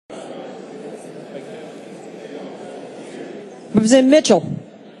Representative Mitchell.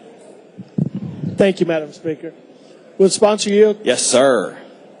 Thank you, Madam Speaker. Will the sponsor yield? Yes, sir.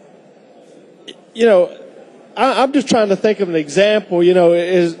 You know, I'm just trying to think of an example. You know,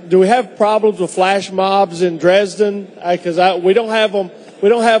 do we have problems with flash mobs in Dresden? Because we don't have them. We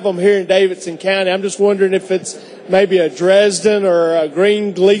don't have them here in Davidson County. I'm just wondering if it's maybe a Dresden or a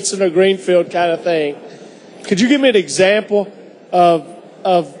Gleason or Greenfield kind of thing. Could you give me an example of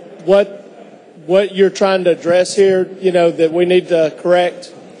what you're trying to address here? You know, that we need to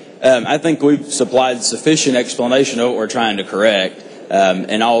correct. I think we've supplied sufficient explanation of what we're trying to correct.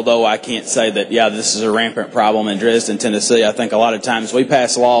 And although I can't say that, yeah, this is a rampant problem in Dresden, Tennessee, I think a lot of times we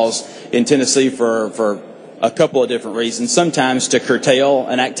pass laws in Tennessee for a couple of different reasons. Sometimes to curtail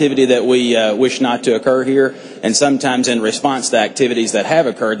an activity that we wish not to occur here, and sometimes in response to activities that have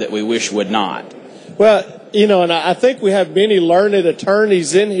occurred that we wish would not. Well, you know, and I think we have many learned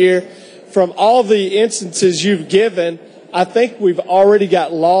attorneys in here. From all the instances you've given, I think we've already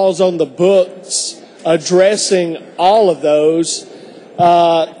got laws on the books addressing all of those.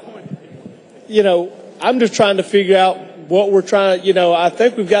 You know, I'm just trying to figure out what we're trying to, you know, I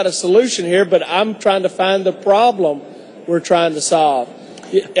think we've got a solution here, but I'm trying to find the problem we're trying to solve.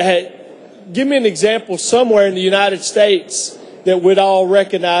 Give me an example somewhere in the United States that we'd all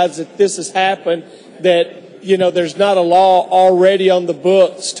recognize that this has happened, that, you know, there's not a law already on the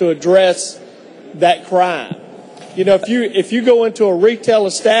books to address that crime. You know, if you go into a retail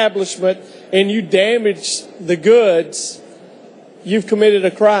establishment and you damage the goods, you've committed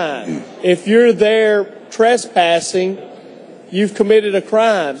a crime. If you're there trespassing, you've committed a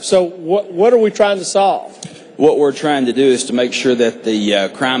crime. So what are we trying to solve? What we're trying to do is to make sure that the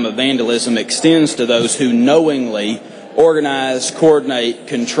crime of vandalism extends to those who knowingly organize, coordinate,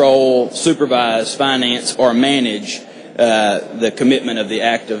 control, supervise, finance, or manage the commitment of the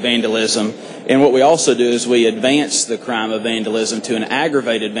act of vandalism. And what we also do is we advance the crime of vandalism to an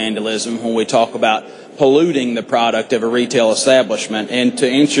aggravated vandalism when we talk about polluting the product of a retail establishment. And to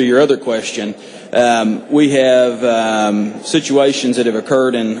answer your other question, we have situations that have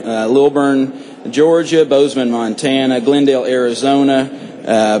occurred in Lilburn, Georgia, Bozeman, Montana, Glendale, Arizona,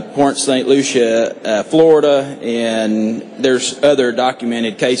 Port St. Lucia, Florida, and there's other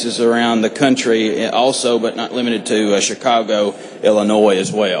documented cases around the country also, but not limited to Chicago, Illinois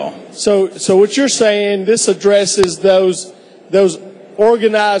as well. So what you're saying, this addresses those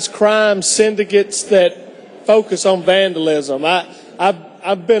organized crime syndicates that focus on vandalism.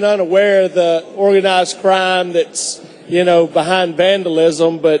 I've been unaware of the organized crime that's, you know, behind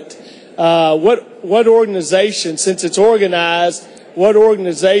vandalism, but what organization, since it's organized, what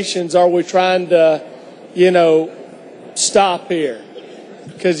organizations are we trying to, you know, stop here?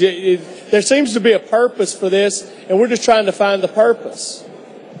 Because there seems to be a purpose for this, and we're just trying to find the purpose.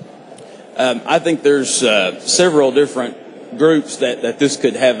 I think there's several different groups that this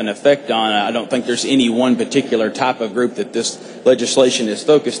could have an effect on. I don't think there's any one particular type of group that this legislation is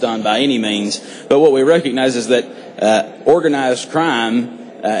focused on by any means. But what we recognize is that organized crime,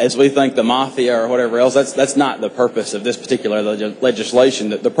 as we think the mafia or whatever else, that's not the purpose of this particular legislation.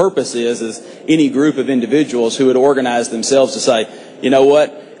 The purpose is any group of individuals who would organize themselves to say, you know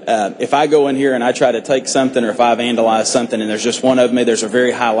what, if I go in here and I try to take something, or if I vandalize something and there's just one of me, there's a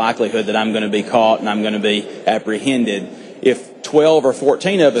very high likelihood that I'm going to be caught and I'm going to be apprehended. If 12 or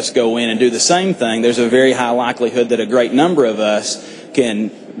 14 of us go in and do the same thing, there's a very high likelihood that a great number of us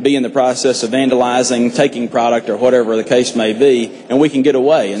can be in the process of vandalizing, taking product, or whatever the case may be, and we can get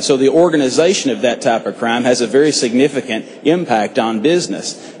away. And so the organization of that type of crime has a very significant impact on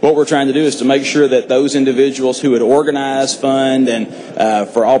business. What we're trying to do is to make sure that those individuals who would organize, fund, and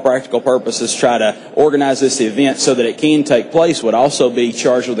for all practical purposes try to organize this event so that it can take place would also be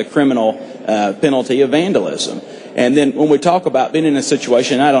charged with a criminal penalty of vandalism. And then when we talk about being in a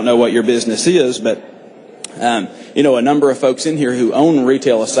situation, I don't know what your business is, but you know, a number of folks in here who own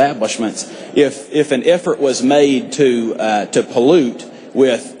retail establishments, if an effort was made to pollute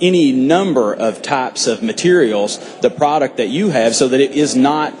with any number of types of materials the product that you have so that it is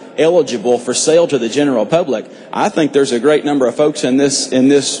not eligible for sale to the general public, I think there's a great number of folks in this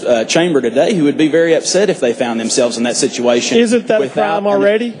chamber today who would be very upset if they found themselves in that situation. Isn't that a crime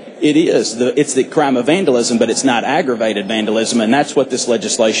already? It is. It's the crime of vandalism, but it's not aggravated vandalism, and that's what this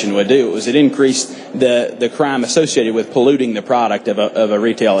legislation would do. It increased the crime associated with polluting the product of a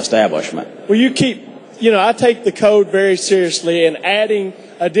retail establishment. Well, you know, I take the code very seriously, and adding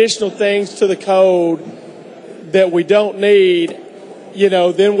additional things to the code that we don't need, you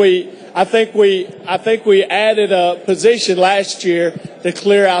know, then I think we added a position last year to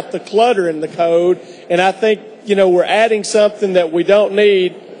clear out the clutter in the code, and I think, you know, we're adding something that we don't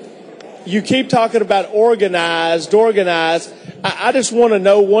need. You keep talking about organized. I just want to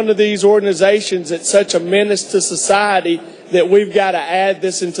know one of these organizations that's such a menace to society that we've got to add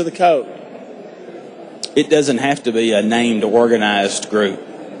this into the code. It doesn't have to be a named organized group.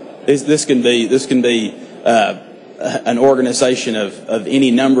 This can be an organization of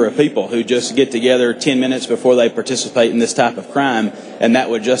any number of people who just get together 10 minutes before they participate in this type of crime, and that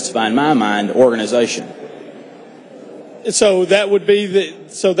would justify, in my mind, organization. So that would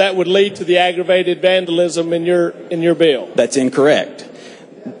lead to the aggravated vandalism in your bill. That's incorrect.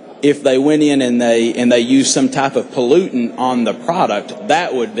 If they went in and they used some type of pollutant on the product,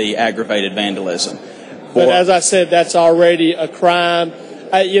 that would be aggravated vandalism. But as I said, that's already a crime.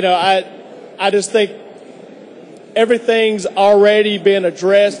 I just think everything's already been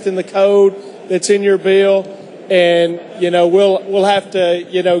addressed in the code that's in your bill, and we'll have to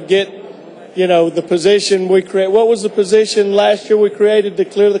get the position we create. What was the position last year we created to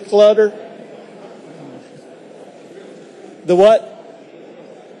clear the clutter? The what?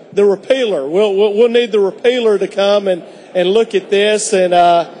 The repealer. We'll need the repealer to come and look at this and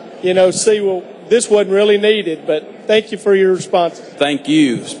see, well, this wasn't really needed. But thank you for your response. Thank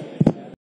you.